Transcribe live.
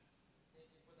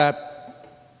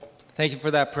Thank you for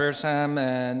that prayer, Sam,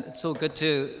 and it's so good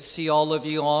to see all of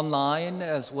you online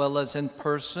as well as in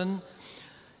person.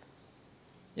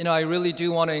 You know, I really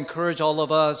do want to encourage all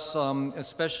of us,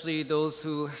 especially those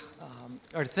who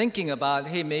are thinking about,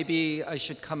 hey, maybe I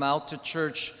should come out to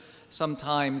church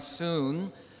sometime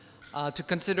soon, to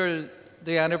consider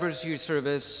the anniversary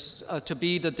service to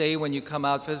be the day when you come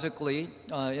out physically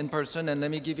in person. And let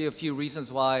me give you a few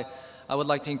reasons why I would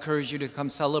like to encourage you to come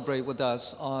celebrate with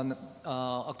us on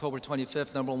October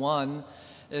 25th. Number one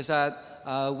is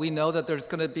that we know that there's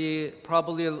going to be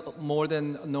probably more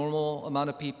than a normal amount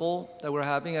of people that we're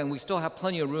having, and we still have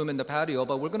plenty of room in the patio,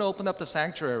 but we're going to open up the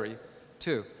sanctuary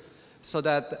too, so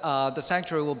that the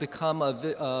sanctuary will become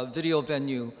a video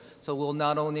venue. So we'll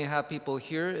not only have people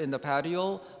here in the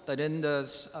patio, but in the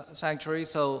sanctuary,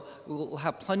 so we'll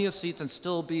have plenty of seats and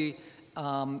still be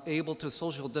able to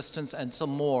social distance and some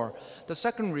more. The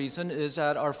second reason is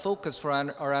that our focus for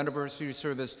our anniversary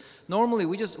service, normally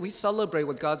we celebrate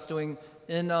what God's doing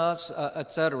in us,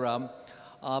 etc.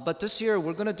 But this year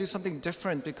we're going to do something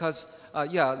different because,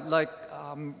 like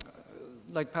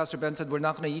Pastor Ben said, we're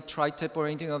not going to eat tri-tip or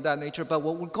anything of that nature, but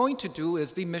what we're going to do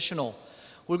is be missional.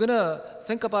 We're going to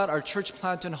think about our church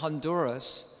plant in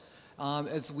Honduras,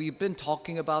 as we've been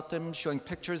talking about them, showing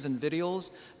pictures and videos.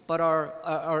 But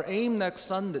our aim next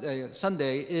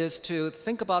Sunday is to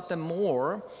think about them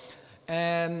more.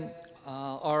 And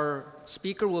our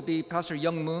speaker will be Pastor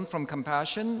Young Moon from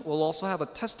Compassion. We'll also have a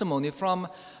testimony from,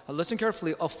 listen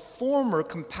carefully, a former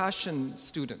Compassion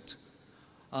student.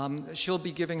 She'll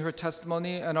be giving her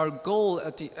testimony. And our goal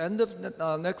at the end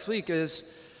of next week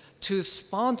is to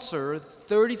sponsor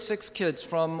 36 kids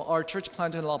from our church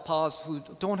plant in La Paz who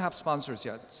don't have sponsors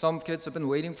yet. Some kids have been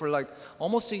waiting for like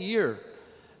almost a year.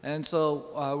 And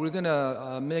so we're going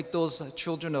to make those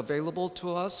children available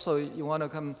to us. So you want to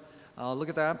come look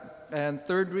at that. And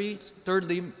thirdly,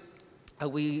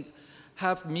 we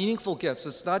have meaningful gifts.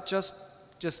 It's not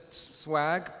just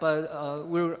swag, but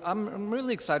I'm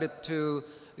really excited to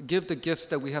give the gifts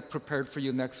that we have prepared for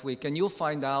you next week. And you'll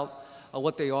find out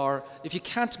what they are. If you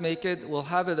can't make it, we'll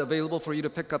have it available for you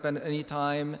to pick up at any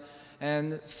time.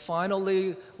 And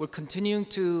finally, we're continuing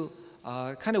to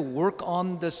kind of work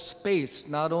on the space,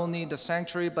 not only the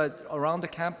sanctuary, but around the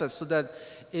campus, so that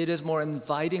it is more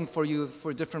inviting for you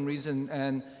for different reasons.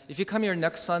 And if you come here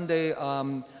next Sunday,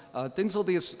 things will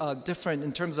be different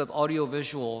in terms of audio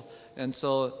visual. And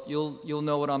so you'll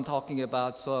know what I'm talking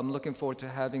about. So I'm looking forward to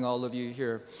having all of you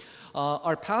here.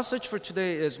 Our passage for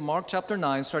today is Mark chapter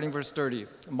 9, starting verse 30.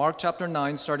 Mark chapter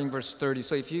 9, starting verse 30.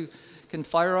 So if you can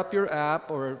fire up your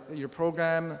app or your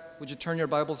program, would you turn your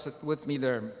Bibles with me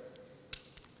there?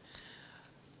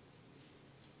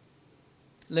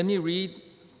 Let me read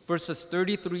verses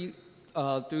 33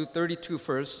 through 32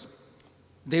 first.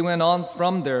 They went on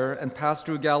from there and passed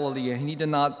through Galilee, and he did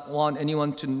not want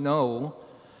anyone to know,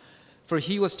 for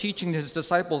he was teaching his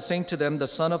disciples, saying to them, "The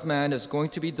Son of Man is going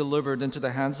to be delivered into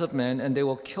the hands of men, and they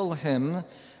will kill him.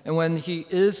 And when he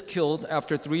is killed,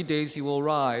 after 3 days he will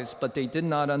rise." But they did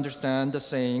not understand the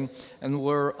saying and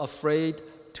were afraid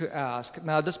to ask.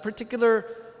 Now, this particular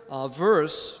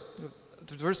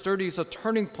verse 30 is a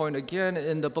turning point again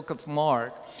in the book of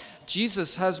Mark.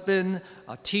 Jesus has been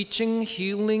teaching,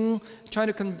 healing, trying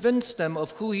to convince them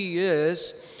of who he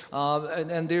is.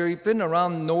 And they've been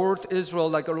around North Israel,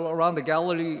 like around the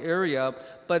Galilee area.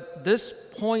 But this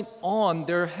point on,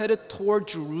 they're headed toward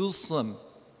Jerusalem.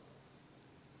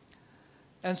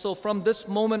 And so from this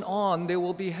moment on, they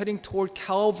will be heading toward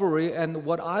Calvary. And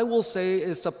what I will say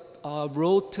is the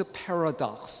road to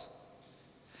paradox.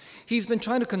 He's been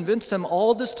trying to convince them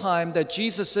all this time that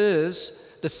Jesus is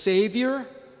the Savior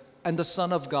and the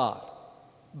Son of God.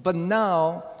 But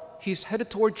now he's headed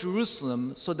toward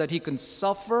Jerusalem so that he can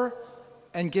suffer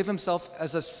and give himself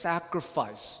as a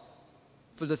sacrifice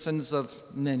for the sins of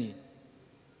many.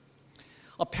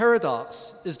 A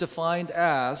paradox is defined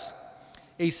as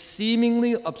a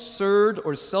seemingly absurd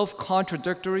or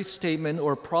self-contradictory statement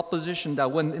or proposition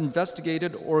that, when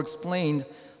investigated or explained,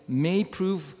 may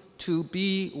prove to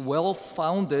be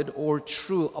well-founded or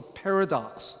true. A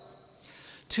paradox.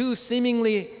 Two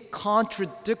seemingly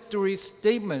contradictory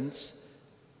statements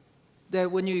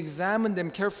that, when you examine them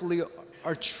carefully,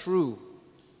 are true.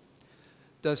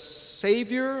 The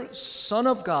Savior, Son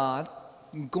of God,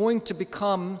 going to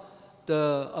become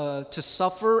to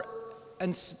suffer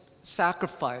and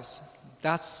sacrifice.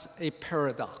 That's a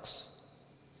paradox.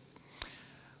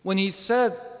 When he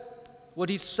said what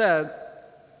he said,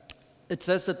 it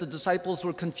says that the disciples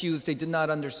were confused. They did not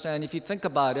understand. If you think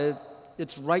about it,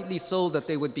 it's rightly so that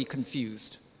they would be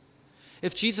confused.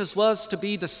 If Jesus was to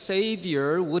be the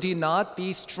Savior, would he not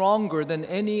be stronger than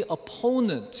any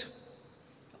opponent,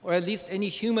 or at least any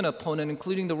human opponent,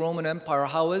 including the Roman Empire?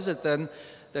 How is it then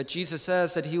that Jesus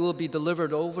says that he will be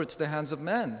delivered over to the hands of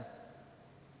men?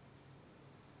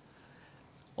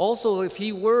 Also, if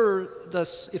he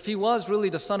was really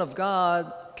the Son of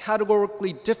God,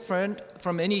 categorically different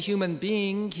from any human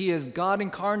being, he is God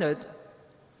incarnate,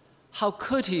 how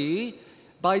could he,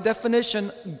 by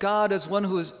definition, God as one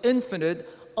who is infinite,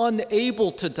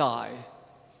 unable to die?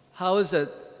 How is it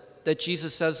that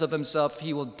Jesus says of himself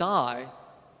he will die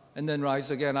and then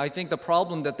rise again? I think the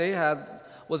problem that they had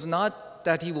was not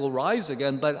that he will rise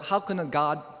again, but how can a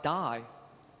God die?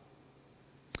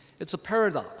 It's a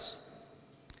paradox.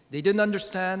 They didn't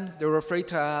understand. They were afraid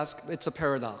to ask. It's a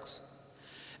paradox.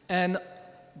 And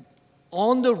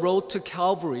on the road to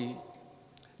Calvary,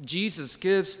 Jesus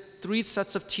gives 3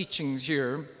 sets of teachings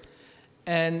here.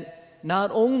 And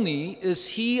not only is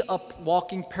he a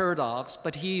walking paradox,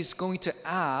 but he's going to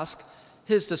ask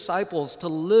his disciples to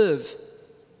live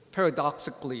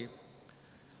paradoxically.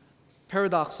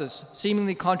 Paradoxes,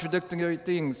 seemingly contradictory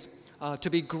things. To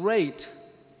be great,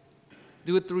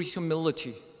 do it through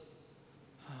humility.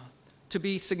 To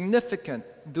be significant,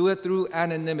 do it through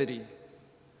anonymity.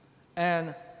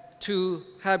 And to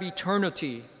have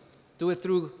eternity, do it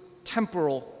through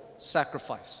temporal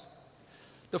sacrifice.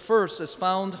 The first is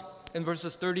found in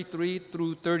verses 33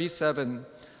 through 37,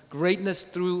 greatness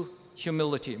through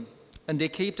humility. And they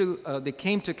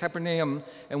came to Capernaum,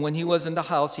 and when he was in the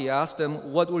house, he asked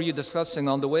them, "What were you discussing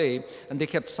on the way?" And they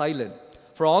kept silent.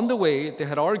 For on the way, they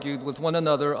had argued with one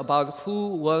another about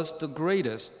who was the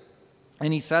greatest.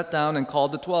 And he sat down and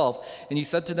called the 12. And he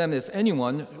said to them, "If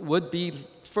anyone would be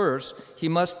first, he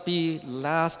must be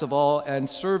last of all and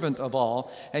servant of all."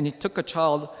 And he took a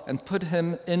child and put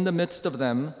him in the midst of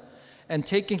them. And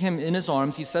taking him in his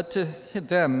arms, he said to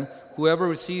them, "Whoever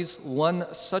receives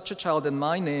one such a child in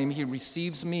my name, he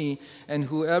receives me. And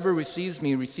whoever receives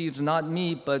me receives not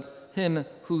me, but him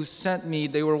who sent me."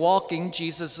 They were walking.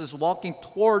 Jesus is walking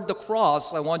toward the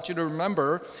cross. I want you to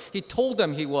remember. He told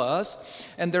them he was.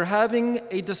 And they're having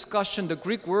a discussion. The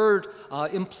Greek word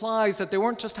implies that they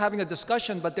weren't just having a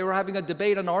discussion, but they were having a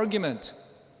debate, an argument.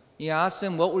 He asked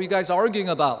them, "What were you guys arguing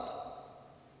about?"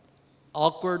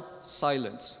 Awkward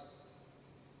silence.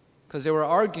 Because they were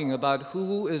arguing about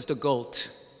who is the GOAT,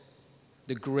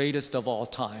 the greatest of all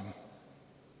time.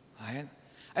 Right?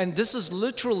 And this is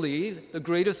literally the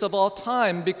greatest of all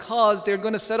time because they're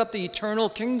going to set up the eternal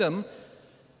kingdom.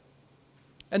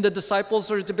 And the disciples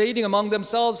are debating among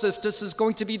themselves if this is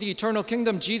going to be the eternal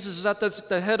kingdom. Jesus is at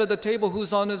the head of the table.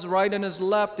 Who's on his right and his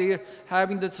left? They're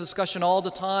having this discussion all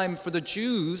the time. For the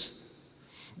Jews,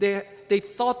 they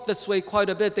thought this way quite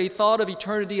a bit. They thought of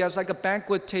eternity as like a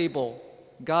banquet table.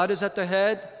 God is at the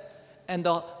head. And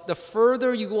the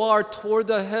further you are toward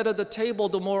the head of the table,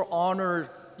 the more honor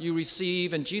you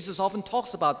receive, and Jesus often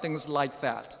talks about things like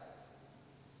that.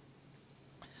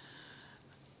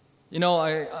 You know,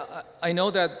 I know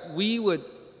that we would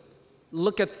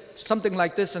look at something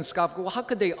like this and scoff, well, how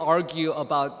could they argue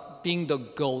about being the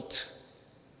GOAT?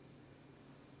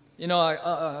 You know,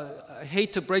 I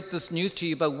hate to break this news to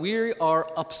you, but we are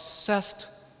obsessed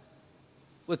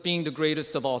with being the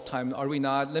greatest of all time, are we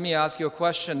not? Let me ask you a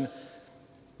question.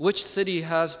 Which city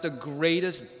has the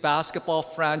greatest basketball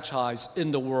franchise in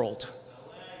the world?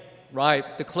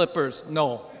 Right, the Clippers.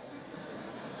 No.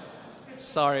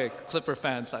 Sorry, Clipper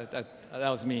fans, that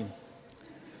was mean.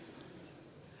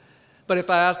 But if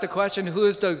I ask the question, who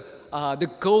is the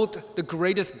GOAT, the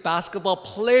greatest basketball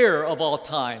player of all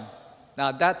time?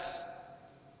 Now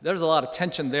there's a lot of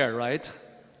tension there, right?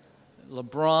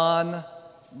 LeBron,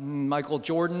 Michael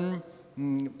Jordan,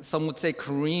 some would say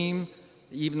Kareem,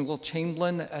 even Will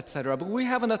Chamberlain, etc. But we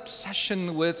have an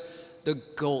obsession with the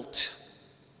GOAT.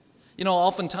 You know,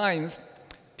 oftentimes,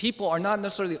 people are not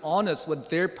necessarily honest with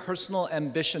their personal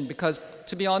ambition because,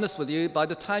 to be honest with you, by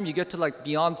the time you get to like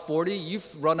beyond 40,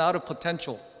 you've run out of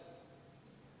potential.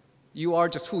 You are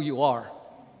just who you are,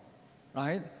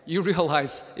 right? You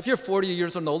realize if you're 40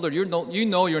 years and older, you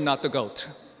know you're not the GOAT,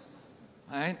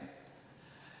 right?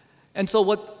 And so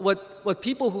what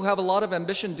people who have a lot of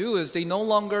ambition do is they no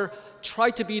longer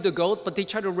try to be the GOAT, but they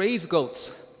try to raise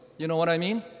goats. You know what I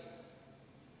mean?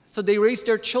 So they raise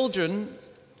their children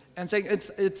and say,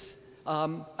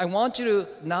 I want you to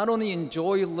not only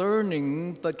enjoy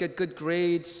learning, but get good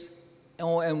grades.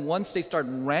 And once they start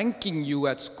ranking you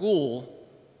at school,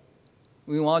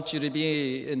 we want you to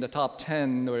be in the top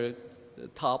 10 or the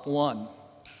top 1.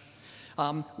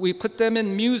 We put them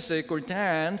in music or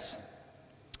dance,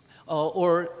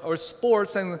 or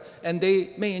sports, and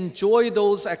they may enjoy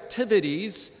those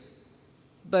activities,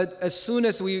 But as soon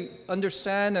as we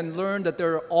understand and learn that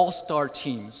there are all-star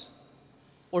teams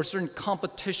or certain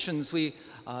competitions, we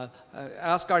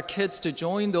ask our kids to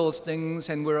join those things,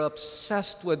 and we're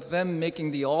obsessed with them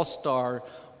making the all-star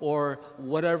or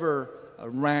whatever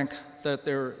rank that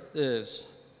there is.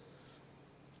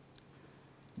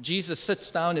 Jesus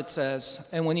sits down, it says,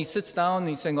 and when he sits down,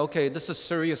 he's saying, okay, this is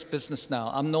serious business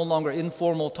now. I'm no longer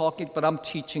informal talking, but I'm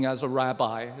teaching as a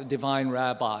rabbi, a divine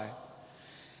rabbi.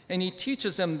 And he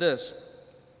teaches them this: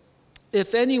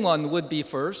 if anyone would be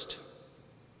first,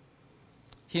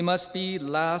 he must be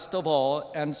last of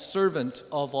all and servant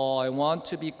of all. I want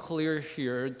to be clear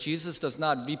here. Jesus does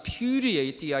not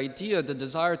repudiate the idea, the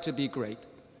desire to be great.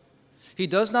 He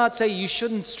does not say you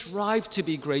shouldn't strive to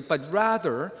be great, but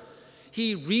rather,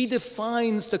 he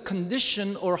redefines the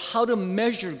condition or how to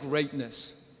measure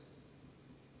greatness.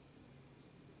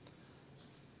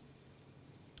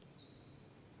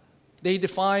 They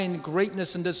define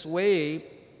greatness in this way,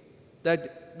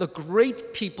 that the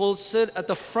great people sit at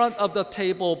the front of the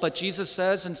table, but Jesus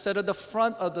says, instead of the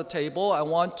front of the table, I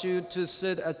want you to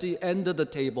sit at the end of the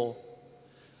table.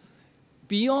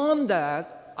 Beyond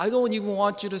that, I don't even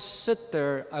want you to sit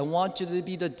there. I want you to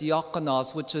be the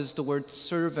diakonos, which is the word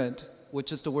servant,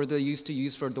 which is the word they used to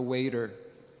use for the waiter,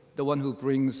 the one who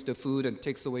brings the food and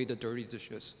takes away the dirty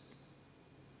dishes.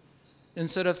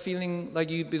 Instead of feeling like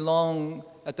you belong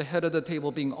at the head of the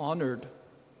table being honored,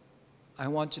 I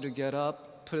want you to get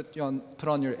up, put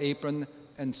on your apron,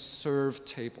 and serve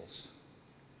tables.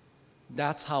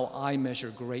 That's how I measure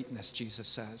greatness, Jesus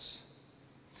says.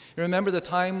 You remember the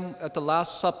time at the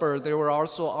Last Supper, they were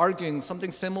also arguing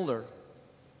something similar.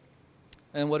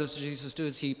 And what does Jesus do?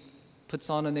 Is he puts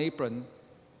on an apron,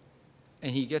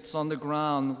 and he gets on the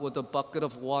ground with a bucket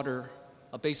of water,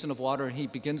 a basin of water, and he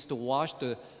begins to wash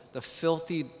the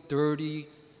filthy, dirty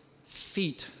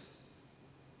feet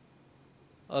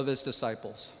of his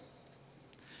disciples.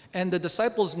 And the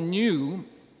disciples knew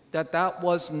that that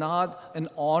was not an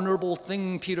honorable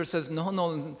thing. Peter says,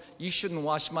 no, you shouldn't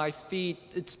wash my feet.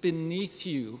 It's beneath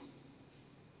you.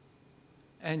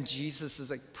 And Jesus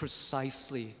is like,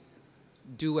 precisely,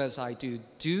 do as I do.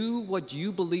 Do what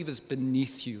you believe is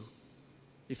beneath you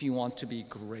if you want to be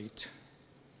great.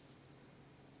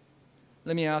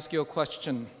 Let me ask you a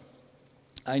question.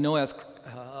 I know as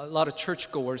a lot of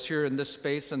churchgoers here in this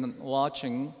space and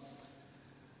watching,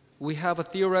 we have a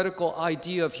theoretical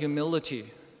idea of humility,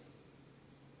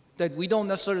 that we don't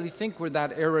necessarily think we're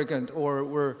that arrogant or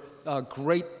we're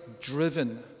great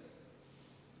driven.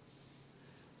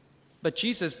 But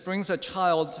Jesus brings a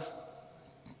child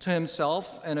to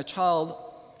himself, and a child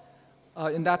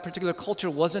in that particular culture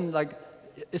wasn't like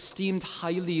esteemed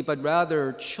highly, but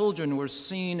rather children were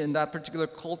seen in that particular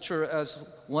culture as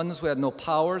ones who had no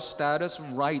power, status,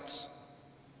 rights.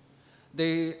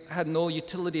 They had no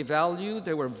utility value.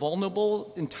 They were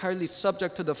vulnerable, entirely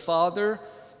subject to the father,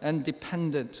 and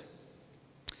dependent.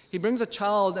 He brings a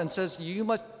child and says, you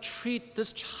must treat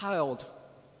this child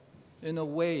in a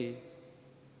way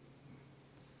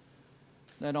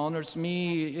that honors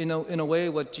me. In a way,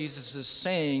 what Jesus is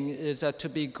saying is that to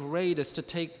be great is to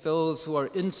take those who are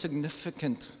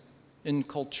insignificant in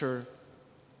culture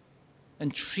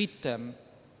and treat them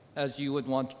as you would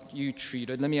want you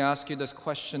treated. Let me ask you this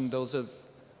question, those of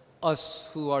us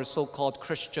who are so-called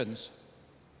Christians.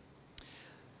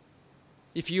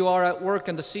 If you are at work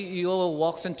and the CEO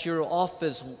walks into your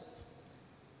office,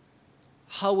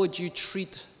 how would you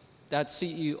treat that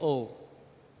CEO?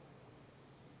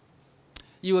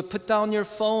 You would put down your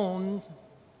phone,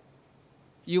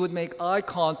 you would make eye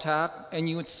contact, and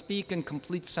you would speak in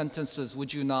complete sentences,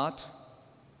 would you not?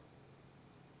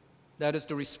 That is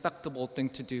the respectable thing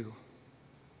to do.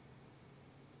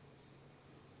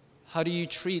 How do you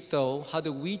treat, though? How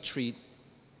do we treat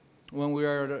when we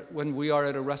are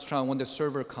at a restaurant, when the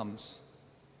server comes?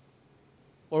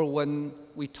 Or when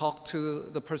we talk to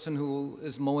the person who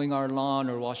is mowing our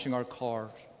lawn or washing our car?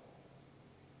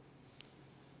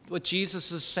 What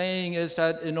Jesus is saying is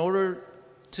that in order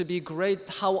to be great,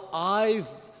 how I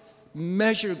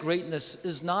measure greatness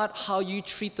is not how you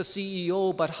treat the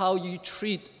CEO, but how you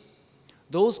treat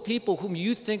those people whom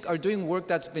you think are doing work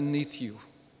that's beneath you.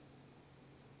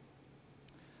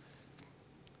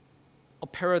 A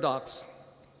paradox.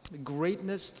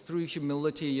 Greatness through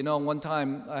humility. You know, one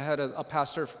time I had a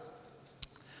pastor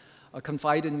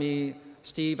confide in me,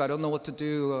 Steve, I don't know what to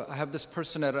do. I have this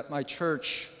person at my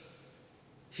church.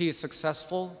 He is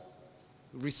successful,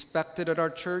 respected at our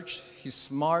church. He's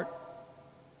smart.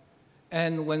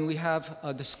 And when we have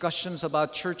discussions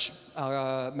about church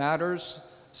matters,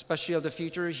 especially of the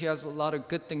future, he has a lot of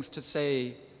good things to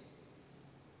say.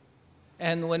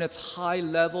 And when it's high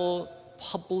level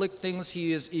public things,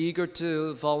 he is eager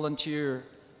to volunteer.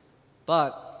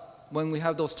 But when we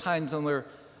have those times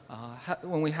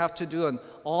when we have to do an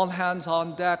all hands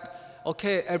on deck,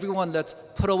 okay, everyone, let's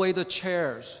put away the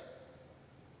chairs.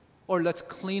 Or let's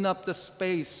clean up the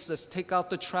space. Let's take out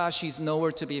the trash. He's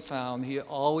nowhere to be found. He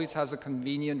always has a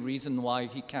convenient reason why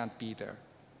he can't be there.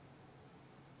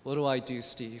 What do I do,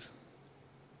 Steve?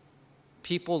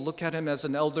 People look at him as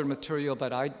an elder material,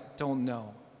 but I don't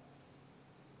know.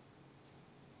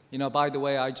 By the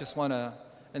way, I just want to,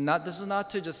 this is not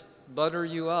to just butter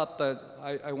you up, but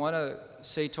I want to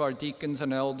say to our deacons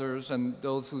and elders and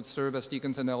those who serve as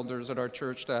deacons and elders at our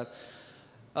church that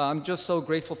I'm just so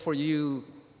grateful for you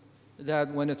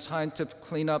that when it's time to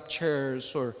clean up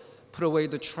chairs or put away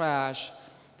the trash,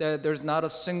 that there's not a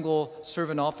single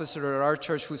servant officer at our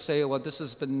church who say, well, this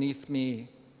is beneath me.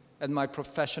 At my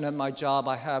profession, at my job,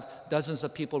 I have dozens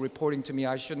of people reporting to me.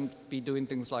 I shouldn't be doing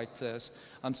things like this.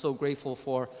 I'm so grateful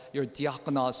for your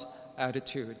diakonos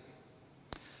attitude.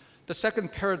 The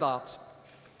second paradox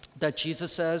that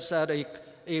Jesus says that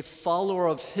a follower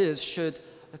of his should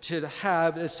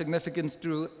have is significance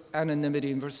through anonymity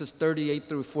in verses 38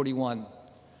 through 41.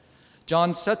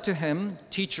 John said to him,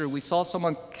 "Teacher, we saw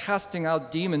someone casting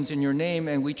out demons in your name,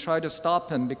 and we tried to stop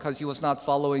him because he was not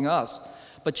following us."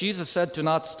 But Jesus said, "Do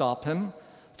not stop him,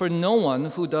 for no one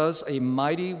who does a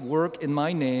mighty work in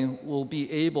my name will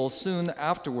be able soon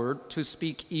afterward to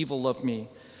speak evil of me.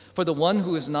 For the one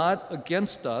who is not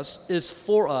against us is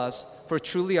for us. For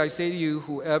truly I say to you,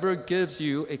 whoever gives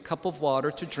you a cup of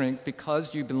water to drink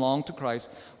because you belong to Christ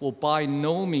will by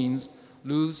no means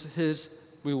lose his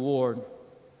reward."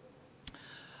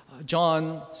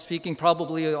 John, speaking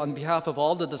probably on behalf of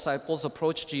all the disciples,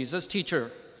 approached Jesus. "Teacher,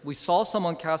 we saw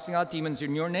someone casting out demons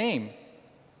in your name.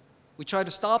 We tried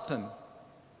to stop him,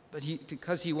 but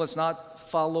because he was not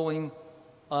following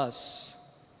us."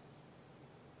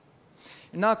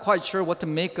 I'm not quite sure what to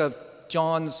make of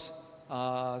John's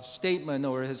statement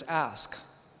or his ask.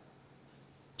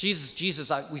 Jesus,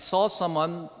 we saw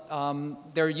someone,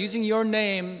 they're using your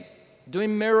name,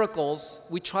 doing miracles.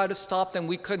 We tried to stop them,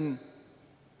 we couldn't.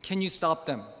 Can you stop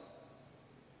them?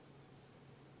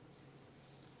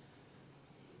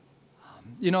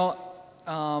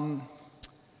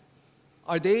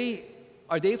 Are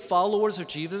they followers of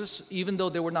Jesus even though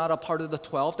they were not a part of the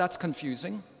 12? That's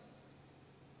confusing.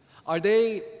 Are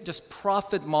they just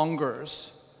prophet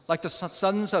mongers like the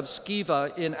sons of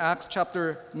Sceva in Acts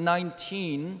chapter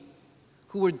 19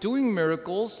 who were doing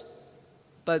miracles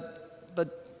but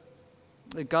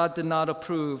God did not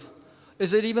approve?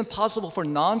 Is it even possible for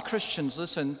non-Christians,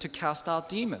 to cast out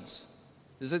demons?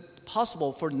 Is it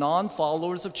possible for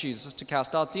non-followers of Jesus to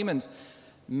cast out demons?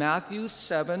 Matthew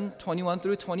 7:21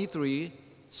 through 23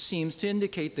 seems to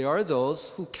indicate there are those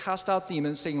who cast out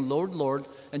demons saying, "Lord, Lord,"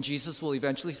 and Jesus will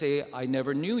eventually say, "I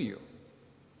never knew you."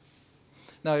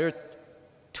 Now there are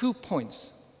 2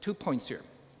 points here.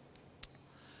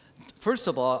 First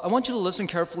of all, I want you to listen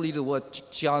carefully to what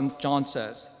John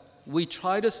says. We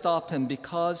tried to stop him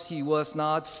because he was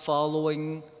not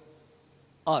following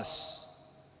us.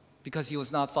 Because he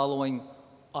was not following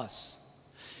us.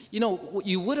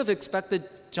 You would have expected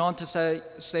John to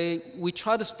say, we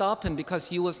tried to stop him because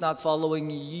he was not following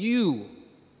you.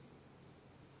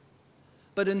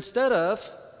 But instead of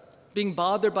being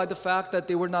bothered by the fact that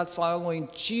they were not following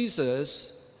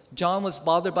Jesus, John was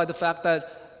bothered by the fact that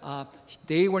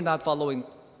they were not following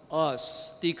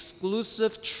us, the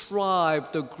exclusive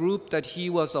tribe, the group that he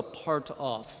was a part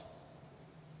of.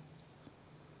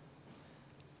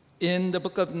 In the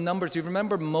book of Numbers, you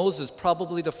remember Moses,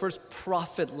 probably the first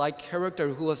prophet-like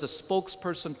character who was a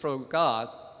spokesperson for God.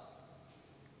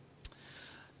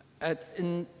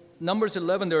 In Numbers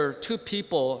 11, there are 2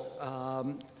 people,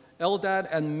 Eldad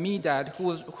and Medad,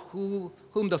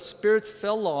 whom the Spirit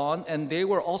fell on, and they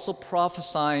were also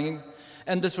prophesying.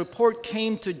 And this report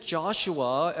came to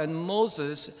Joshua and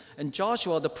Moses, and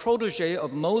Joshua, the protege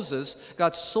of Moses,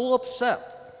 got so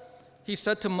upset. He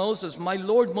said to Moses, "My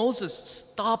Lord Moses,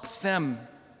 stop them.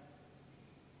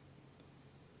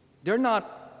 They're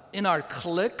not in our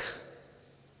clique.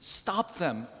 Stop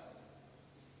them."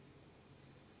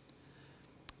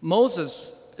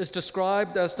 Moses is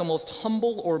described as the most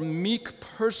humble or meek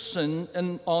person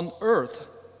on earth.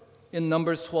 In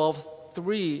Numbers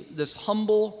 12:3, this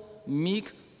humble,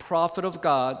 meek prophet of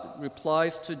God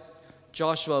replies to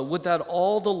Joshua, "Would that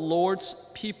all the Lord's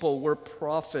people were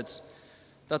prophets,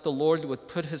 that the Lord would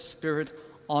put his Spirit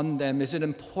on them." Is it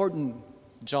important,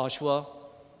 Joshua,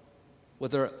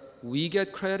 whether we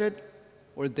get credit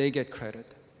or they get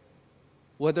credit?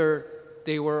 Whether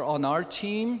they were on our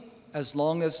team, as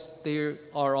long as they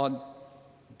are on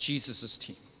Jesus'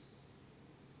 team.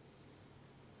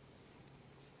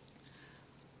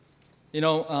 You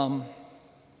know,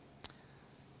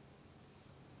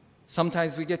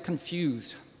 sometimes we get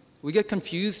confused. We get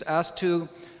confused as to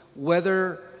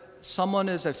whether someone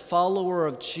is a follower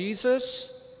of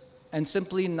Jesus and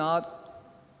simply not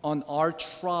on our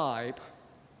tribe,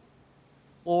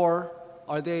 or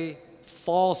are they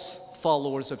false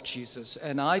followers of Jesus?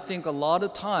 And I think a lot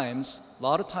of times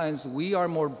we are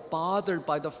more bothered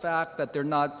by the fact that they're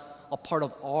not a part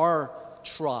of our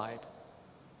tribe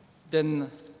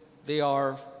than they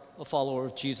are a follower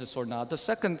of Jesus or not. The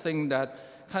second thing that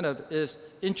kind of is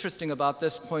interesting about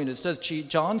this point is that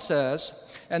John says,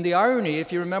 and the irony,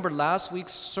 if you remember last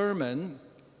week's sermon,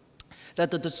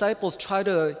 that the disciples try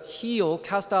to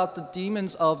cast out the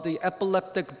demons of the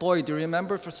epileptic boy. Do you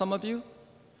remember, for some of you?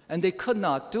 And they could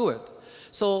not do it.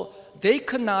 So they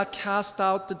could not cast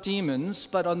out the demons,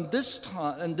 but on this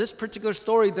time, in this particular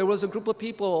story, there was a group of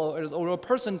people or a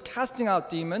person casting out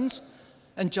demons,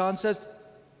 and John says,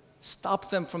 stop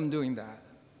them from doing that.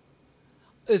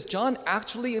 Is John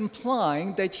actually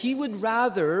implying that he would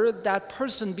rather that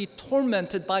person be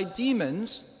tormented by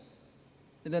demons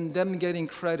than them getting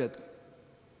credit?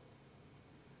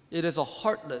 It is a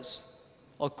heartless,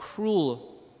 a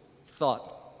cruel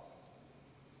thought.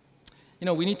 You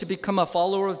know, we need to become a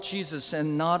follower of Jesus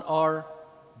and not our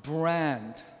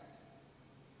brand.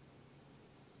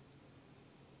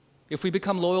 If we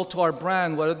become loyal to our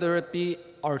brand, whether it be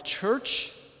our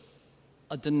church,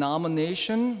 a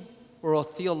denomination, or a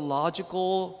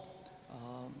theological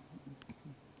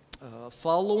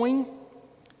following,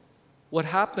 what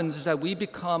happens is that we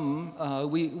become,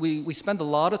 we spend a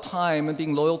lot of time in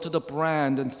being loyal to the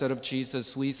brand instead of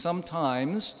Jesus. We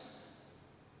sometimes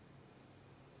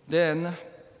then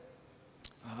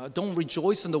don't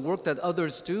rejoice in the work that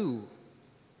others do.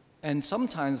 And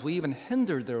sometimes we even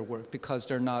hinder their work because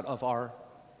they're not of our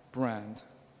brand.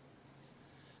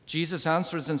 Jesus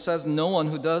answers and says, no one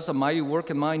who does a mighty work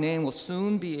in my name will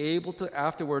soon be able to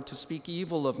afterward to speak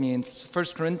evil of me. In 1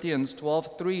 Corinthians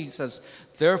 12:3, he says,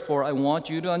 therefore, I want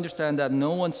you to understand that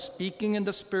no one speaking in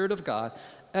the Spirit of God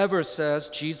ever says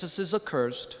Jesus is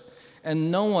accursed,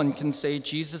 and no one can say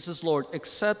Jesus is Lord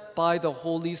except by the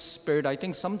Holy Spirit. I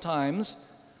think sometimes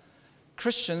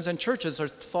Christians and churches are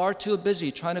far too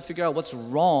busy trying to figure out what's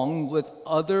wrong with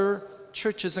other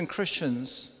churches and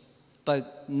Christians,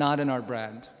 but not in our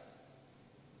brand.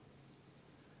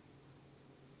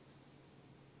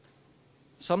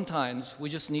 Sometimes we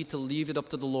just need to leave it up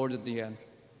to the Lord at the end.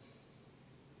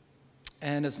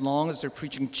 And as long as they're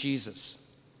preaching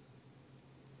Jesus,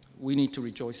 we need to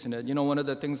rejoice in it. You know, one of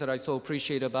the things that I so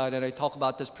appreciate about it, I talk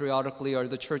about this periodically, are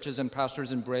the churches and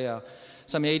pastors in Brea.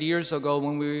 Some 8 years ago,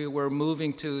 when we were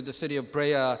moving to the city of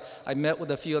Brea, I met with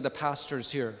a few of the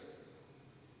pastors here.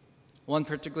 One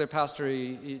particular pastor,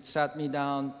 he sat me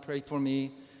down, prayed for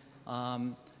me,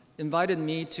 invited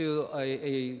me to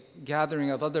a gathering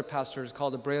of other pastors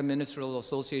called the Brea Ministerial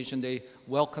Association. They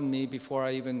welcomed me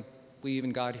before we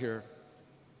even got here.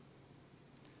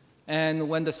 And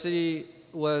when the city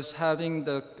was having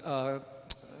the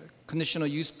conditional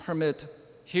use permit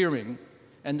hearing,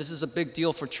 and this is a big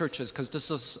deal for churches because this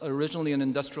was originally an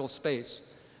industrial space,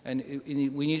 and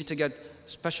we needed to get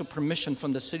special permission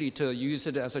from the city to use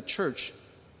it as a church.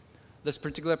 This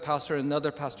particular pastor,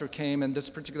 another pastor came, and this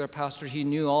particular pastor, he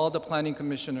knew all the planning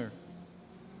commissioner.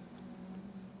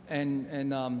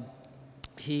 And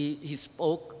he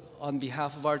spoke on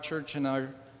behalf of our church and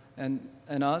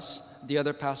us. The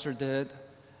other pastor did,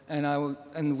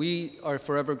 and we are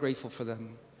forever grateful for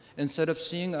them. Instead of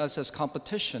seeing us as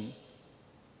competition,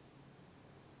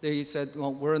 they said,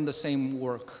 well, we're in the same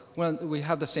work. We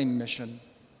have the same mission.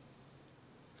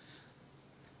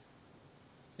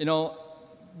 You know,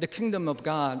 the kingdom of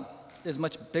God is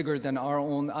much bigger than our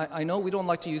own. I know we don't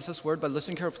like to use this word, but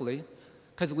listen carefully,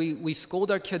 because we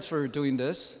scold our kids for doing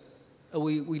this.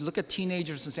 We look at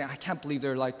teenagers and say, I can't believe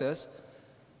they're like this.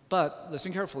 But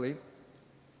listen carefully,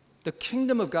 the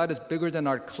kingdom of God is bigger than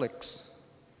our cliques.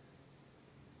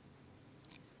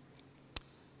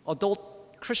 Adult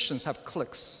Christians have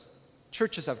cliques.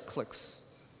 Churches have cliques.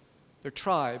 They're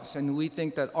tribes, and we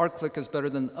think that our clique is better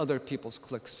than other people's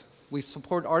cliques. We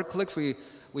support our cliques,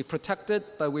 we protect it,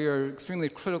 but we are extremely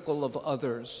critical of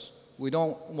others. We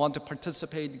don't want to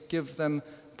participate, give them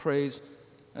praise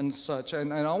and such.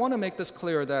 And I want to make this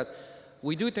clear that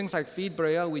we do things like Feed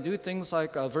Brea, we do things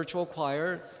like a virtual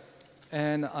choir,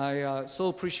 and I so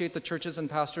appreciate the churches and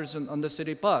pastors in the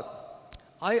city, but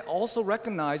I also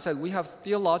recognize that we have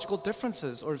theological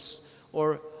differences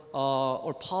or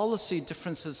policy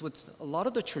differences with a lot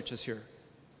of the churches here.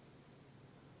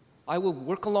 I will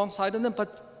work alongside of them,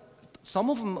 but some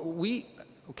of them,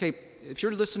 okay, if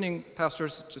you're listening,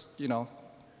 pastors, just,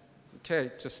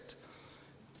 Okay,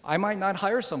 I might not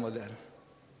hire someone then.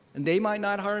 And they might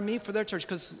not hire me for their church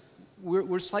because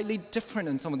we're slightly different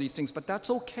in some of these things, but that's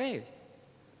okay.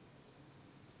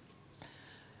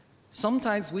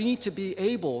 Sometimes we need to be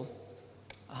able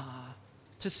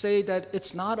to say that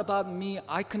it's not about me.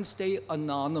 I can stay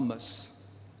anonymous.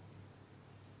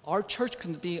 Our church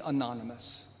can be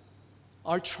anonymous.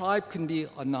 Our tribe can be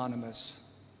anonymous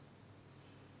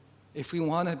if we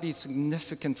want to be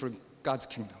significant for God's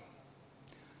kingdom.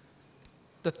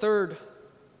 The third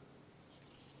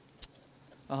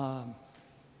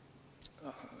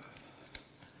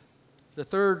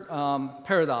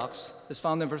paradox is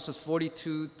found in verses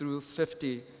 42 through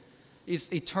 50.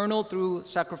 Is eternal through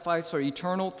sacrifice, or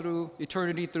eternal through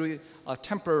eternity through a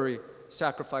temporary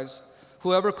sacrifice?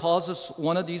 Whoever causes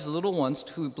one of these little ones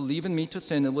who believe in me to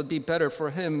sin, it would be better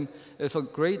for him if a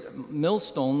great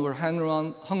millstone were hung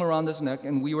around his neck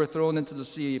and we were thrown into the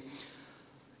sea.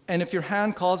 And if your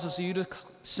hand causes you to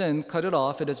sin, cut it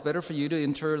off. It is better for you to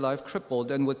enter life crippled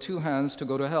than with 2 hands to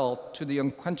go to hell, to the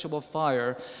unquenchable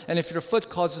fire. And if your foot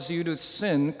causes you to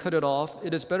sin, cut it off.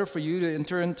 It is better for you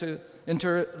to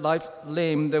enter life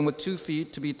lame than with 2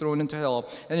 feet to be thrown into hell.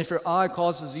 And if your eye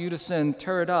causes you to sin,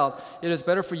 tear it out. It is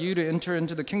better for you to enter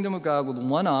into the kingdom of God with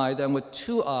 1 eye than with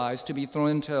 2 eyes to be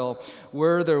thrown into hell,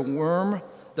 where the worm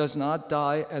does not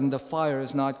die and the fire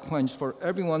is not quenched. For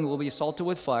everyone will be salted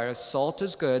with fire. Salt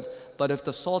is good, but if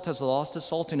the salt has lost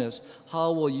its saltiness,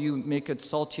 how will you make it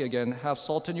salty again? Have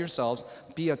salt in yourselves.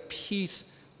 Be at peace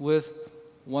with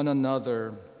one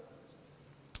another.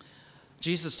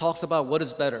 Jesus talks about what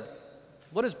is better.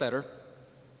 What is better?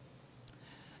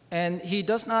 And he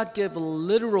does not give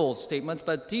literal statements,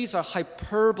 but these are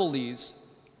hyperboles,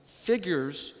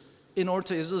 figures, in order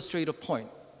to illustrate a point.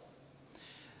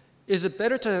 Is it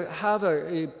better to have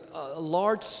a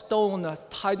large stone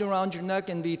tied around your neck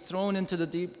and be thrown into the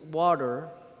deep water,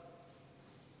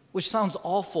 which sounds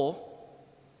awful,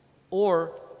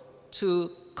 or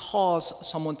to cause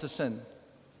someone to sin,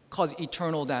 cause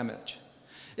eternal damage?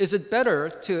 Is it better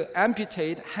to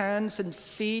amputate hands and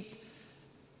feet,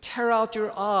 tear out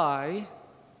your eye,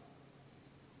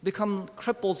 become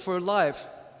crippled for life,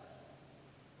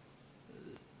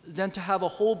 than to have a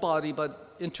whole body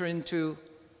but enter into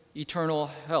eternal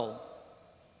hell?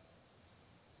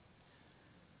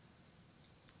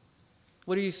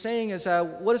 What he's saying is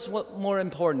that what is more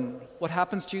important? What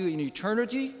happens to you in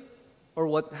eternity or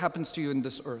what happens to you in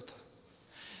this earth?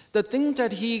 The things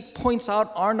that he points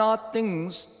out are not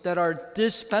things that are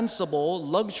dispensable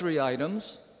luxury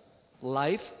items: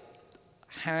 life,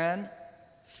 hand,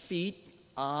 feet,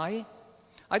 eye.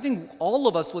 I think all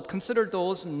of us would consider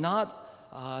those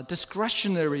not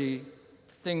discretionary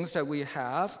things that we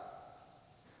have,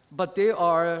 but they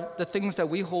are the things that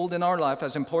we hold in our life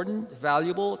as important,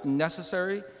 valuable,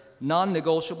 necessary,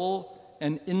 non-negotiable,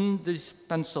 and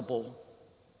indispensable.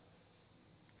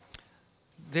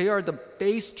 They are the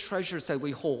base treasures that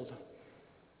we hold.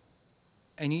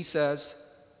 And he says,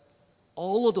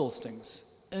 all of those things,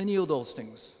 any of those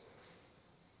things,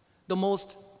 the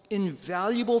most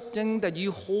invaluable thing that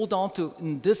you hold on to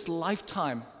in this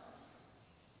lifetime,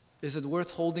 is it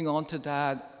worth holding on to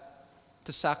that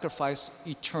to sacrifice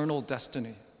eternal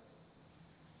destiny?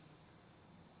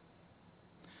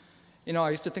 You know,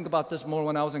 I used to think about this more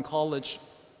when I was in college,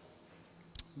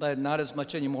 but not as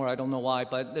much anymore. I don't know why.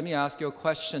 But let me ask you a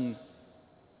question.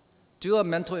 Do a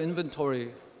mental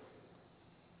inventory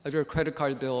of your credit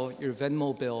card bill, your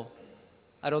Venmo bill.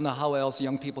 I don't know how else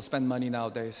young people spend money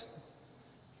nowadays,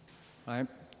 right?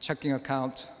 Checking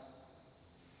account.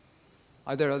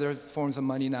 Are there other forms of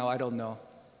money now? I don't know.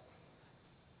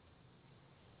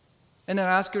 And then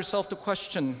ask yourself the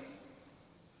question,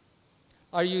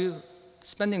 are you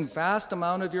spending vast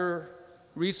amount of your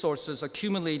resources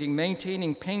accumulating,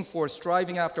 maintaining, paying for,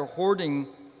 striving after, hoarding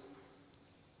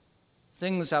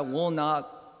things that will not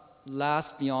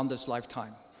last beyond this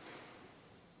lifetime?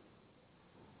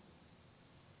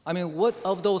 I mean, what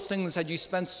of those things that you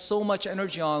spend so much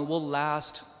energy on will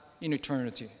last in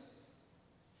eternity?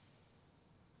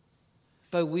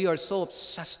 But we are so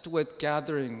obsessed with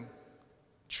gathering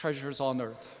treasures on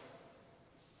earth.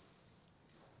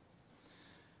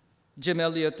 Jim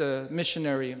Elliot, the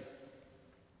missionary,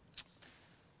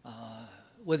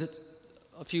 with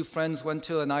a few friends, went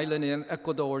to an island in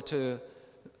Ecuador to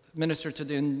minister to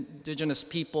the indigenous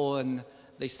people, and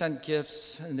they sent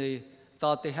gifts, and they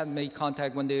thought they hadn't made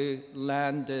contact. When they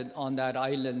landed on that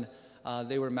island,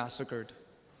 they were massacred.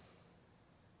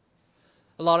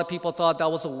 A lot of people thought that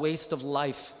was a waste of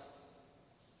life,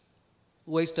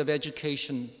 waste of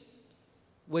education,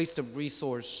 waste of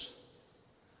resource.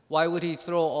 Why would he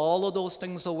throw all of those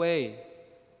things away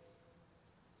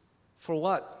For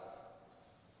what?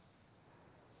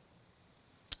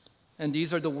 And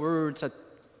these are the words that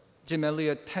Jim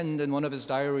Elliot penned in one of his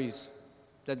diaries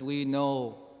that we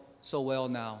know so well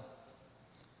now.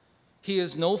 He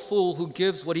is no fool who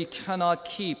gives what he cannot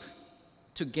keep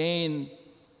to gain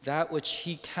that which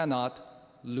he cannot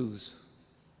lose.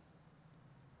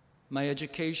 My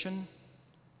education,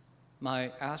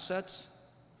 my assets,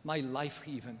 my life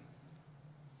even.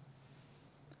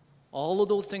 All of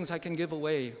those things I can give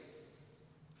away,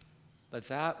 but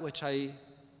that which I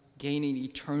gain in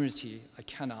eternity, I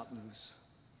cannot lose.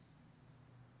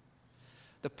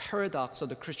 The paradox of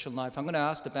the Christian life. I'm going to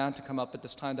ask the band to come up at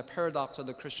this time. The paradox of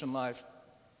the Christian life.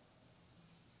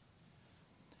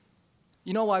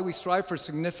 You know why we strive for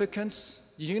significance?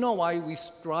 Do you know why we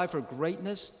strive for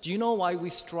greatness? Do you know why we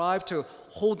strive to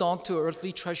hold on to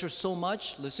earthly treasures so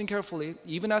much? Listen carefully.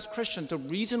 Even as Christians, the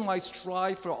reason why I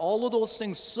strive for all of those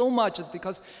things so much is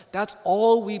because that's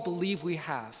all we believe we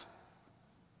have.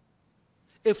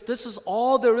 If this is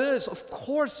all there is, of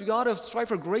course, we ought to strive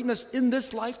for greatness in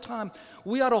this lifetime.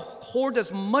 We ought to hoard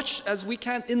as much as we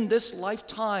can in this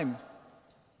lifetime.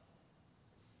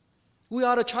 We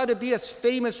ought to try to be as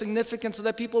famous, significant, so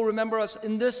that people remember us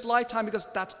in this lifetime, because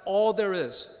that's all there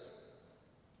is.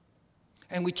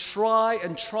 And we try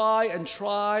and try and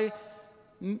try,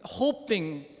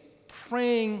 hoping,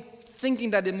 praying,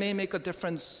 thinking that it may make a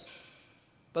difference.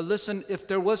 But listen, if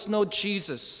there was no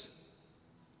Jesus,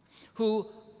 who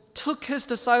took his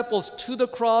disciples to the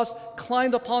cross,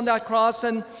 climbed upon that cross,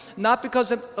 and not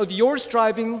because of your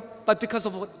striving, but because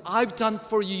of what I've done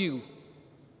for you.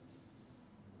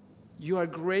 You are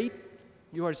great,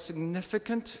 you are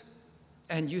significant,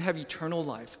 and you have eternal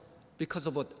life because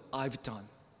of what I've done.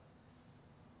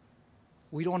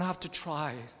 We don't have to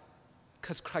try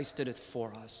because Christ did it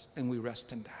for us, and we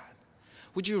rest in that.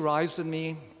 Would you rise with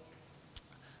me?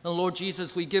 And Lord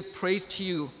Jesus, we give praise to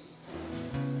you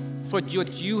for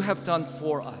what you have done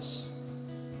for us,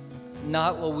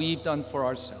 not what we've done for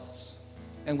ourselves.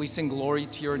 And we sing glory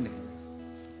to your name.